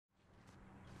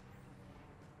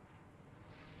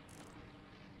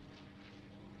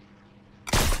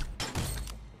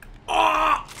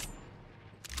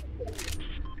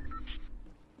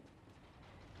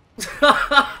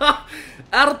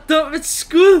Af et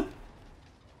skud!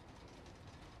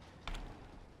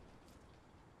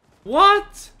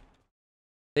 What?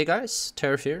 Hey guys,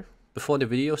 Tariff here. Before the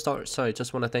video starts, I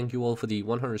just want to thank you all for the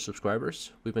 100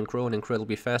 subscribers. We've been growing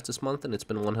incredibly fast this month and it's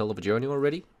been one hell of a journey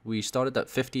already. We started at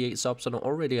 58 subs and are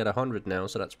already at 100 now,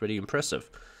 so that's pretty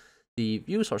impressive. The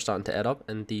views are starting to add up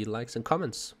and the likes and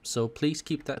comments. So please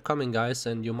keep that coming guys,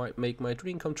 and you might make my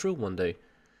dream come true one day.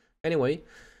 Anyway,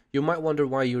 you might wonder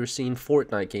why you're seeing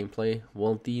Fortnite gameplay.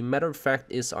 Well, the matter of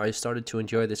fact is I started to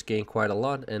enjoy this game quite a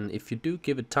lot, and if you do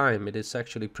give it time, it is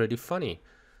actually pretty funny.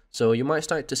 So you might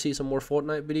start to see some more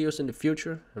Fortnite videos in the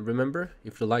future, and remember,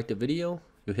 if you like the video,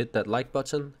 you hit that like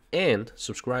button, and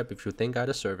subscribe if you think I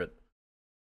deserve it.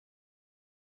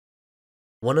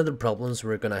 One of the problems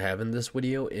we're gonna have in this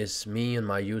video is me and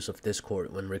my use of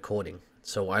Discord when recording.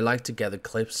 So I like to gather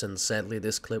clips, and sadly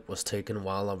this clip was taken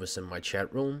while I was in my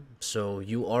chat room, so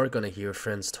you are gonna hear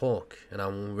friends talk, and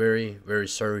I'm very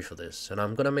sorry for this, and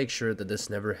I'm gonna make sure that this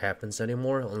never happens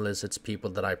anymore unless it's people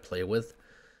that I play with.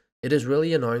 It is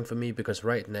really annoying for me because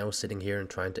right now sitting here and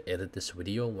trying to edit this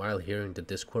video while hearing the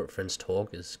Discord friends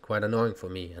talk is quite annoying for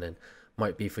me, and it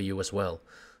might be for you as well.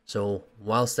 So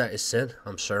whilst that is said,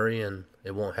 I'm sorry and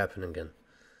it won't happen again.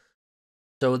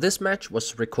 So this match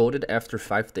was recorded after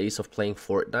 5 days of playing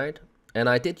Fortnite, and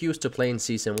I did used to play in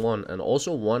Season 1 and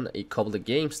also won a couple of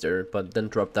games there, but then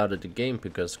dropped out of the game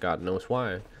because God knows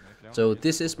why. So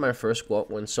this is my first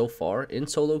squad win so far in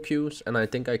solo queues, and I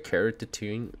think I carried the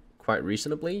team quite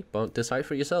reasonably, but decide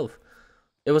for yourself.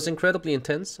 It was incredibly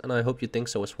intense, and I hope you think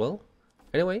so as well.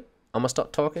 Anyway, I'm gonna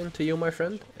start talking to you, my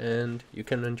friend, and you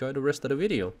can enjoy the rest of the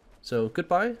video. So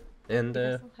goodbye, and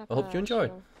I hope you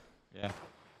enjoy. Yeah.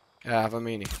 Yeah, I have a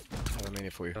mini. I have a mini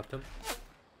for you.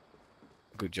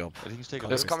 Good job.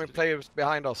 There's coming players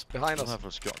behind us. Behind us. Jeg har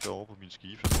fået skjold derovre på min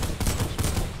skib.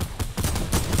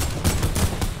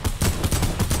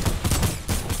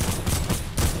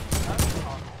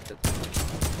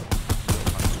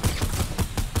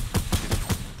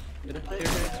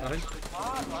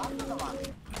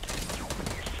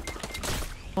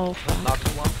 Oh fuck.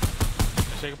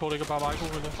 Jeg er sikker på, at det ikke er bare mig,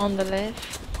 eller? On the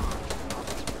left.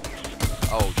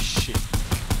 Oh shit.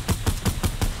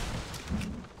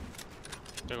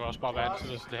 Det kan også bare være til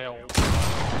det her år.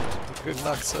 Good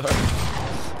luck, sir.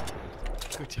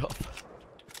 Good job.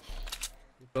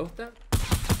 You both there?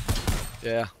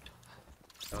 Yeah.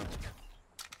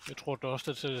 Jeg tror det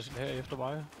også, det er til her efter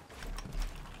mig.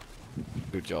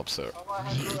 Good job, sir.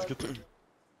 Jeg skal dø.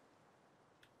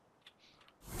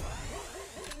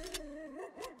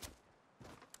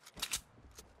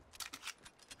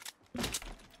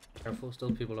 Careful,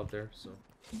 still people up there, so.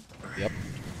 Yep.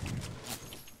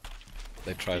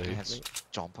 They try to hit Hans me.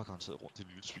 jumper garanteret rundt i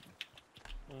lille svin.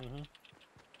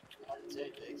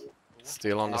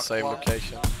 Still on the same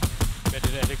location. Hvad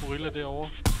er det gorilla derovre?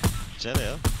 Ja, det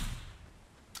er.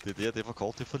 Det er for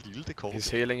kort, det er for lille, det er kort.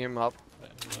 He's healing him up.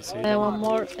 There one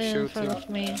more in front of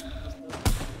me. Ja,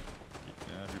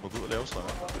 vi må gå ud og lave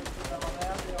strømmer.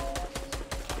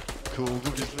 Coco,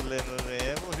 vi skal lade noget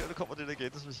ammo. Her der kommer det der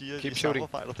gætte, som siger, at vi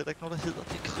samarbejder. Det er der ikke noget, der hedder.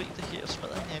 Det er krig, det her.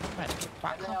 Smadrer hinanden, mand.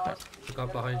 Bare kom, mand. I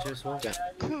got behind you as well.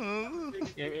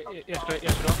 Jeg skal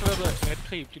nok være ved at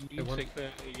angribe din lille ting.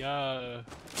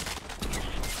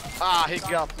 Ah, he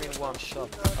got me in one shot.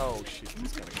 Oh shit,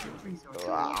 he's gonna kill me.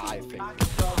 Ah, I think.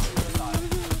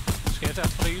 Skal jeg tage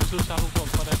fra den ene side, så har du fået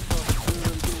fra den anden.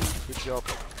 Good job.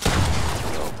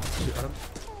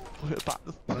 Prøv at høre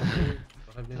barnet.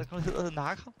 Er der ikke noget, der hedder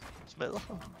nakker? Smadrer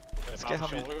ham.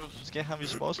 Skal ham i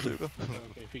små stykker.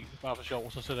 Okay, fint. Bare for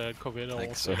sjov, så sætter jeg en Corvette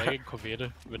over. Så er ikke en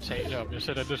Corvette, men taler om. Jeg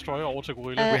sætter en Destroyer over til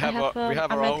gorilla. We have our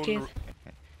own...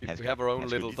 We have our own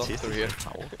little doctor here.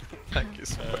 Thank you,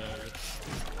 sir.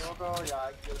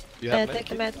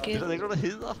 Take a medkit. Det er der ikke noget, der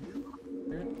hedder. Det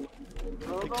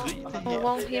er krig, det her.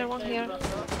 One here, one here.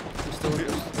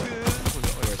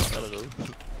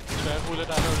 Desværre gorilla,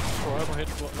 der er noget Destroyer på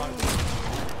hætten.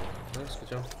 Nice,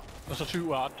 good job. Og så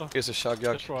 20 andre. Here's a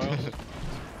shotgun. Destroyers.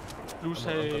 Plus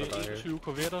 21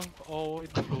 korvetter og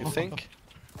et You think?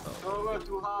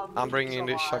 I'm bringing in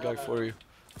this shotgun for you.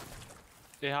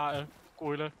 Det har jeg,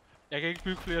 gorilla. Jeg kan ikke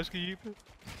bygge flere skibe.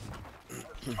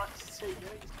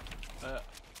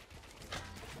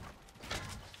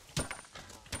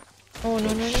 Oh no.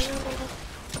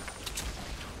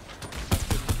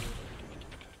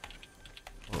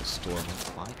 Oh, storm.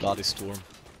 Bloody storm.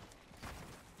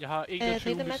 Jeg har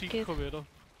 21 missilkorvetter.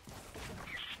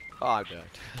 Oh, I'm dead.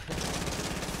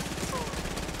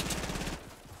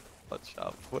 Watch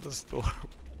out, what a storm.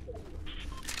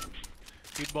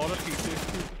 Mit modderskib det er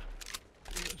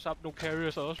fyldt. Samt nogle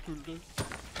carriers er også fyldte.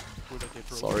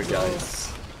 Sorry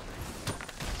guys.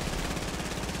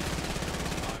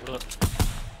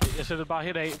 Jeg sætter bare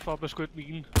helt af for at beskytte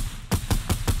minen.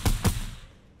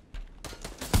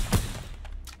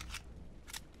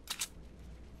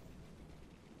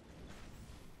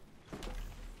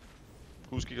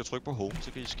 Husk ikke at trykke på home,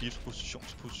 så kan I skifte position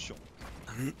til position.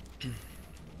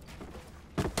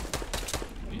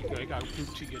 Vi kan ikke engang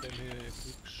bygge 10 af den her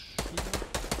bygge.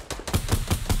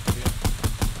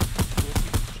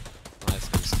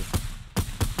 Nice, nice.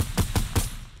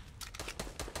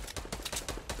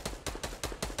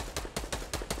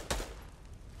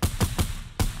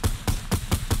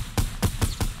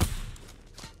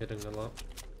 Hitting them up.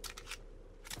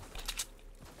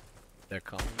 They're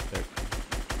coming, they're coming.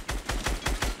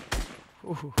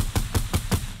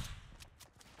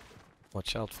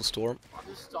 Watch out for storm.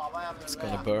 It's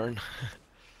gonna burn.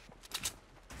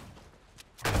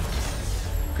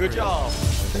 Good job!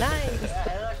 Nice!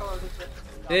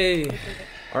 Hey!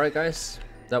 Alright guys,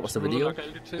 that was the video.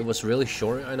 It was really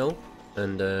short, I know.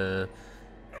 And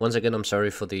once again, I'm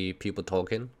sorry for the people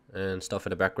talking and stuff in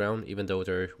the background, even though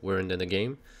they weren't in the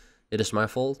game. It is my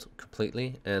fault,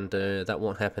 completely, and that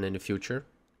won't happen in the future.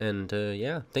 And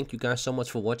yeah, thank you guys so much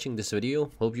for watching this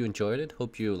video. Hope you enjoyed it,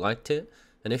 hope you liked it.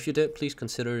 And if you did, please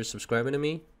consider subscribing to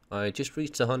me. I just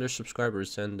reached 100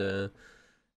 subscribers, and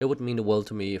it would mean the world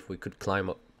to me if we could climb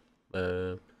up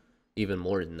even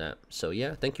more than that. So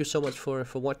yeah, thank you so much for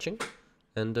watching,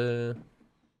 and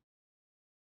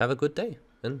have a good day.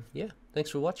 And yeah,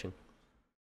 thanks for watching.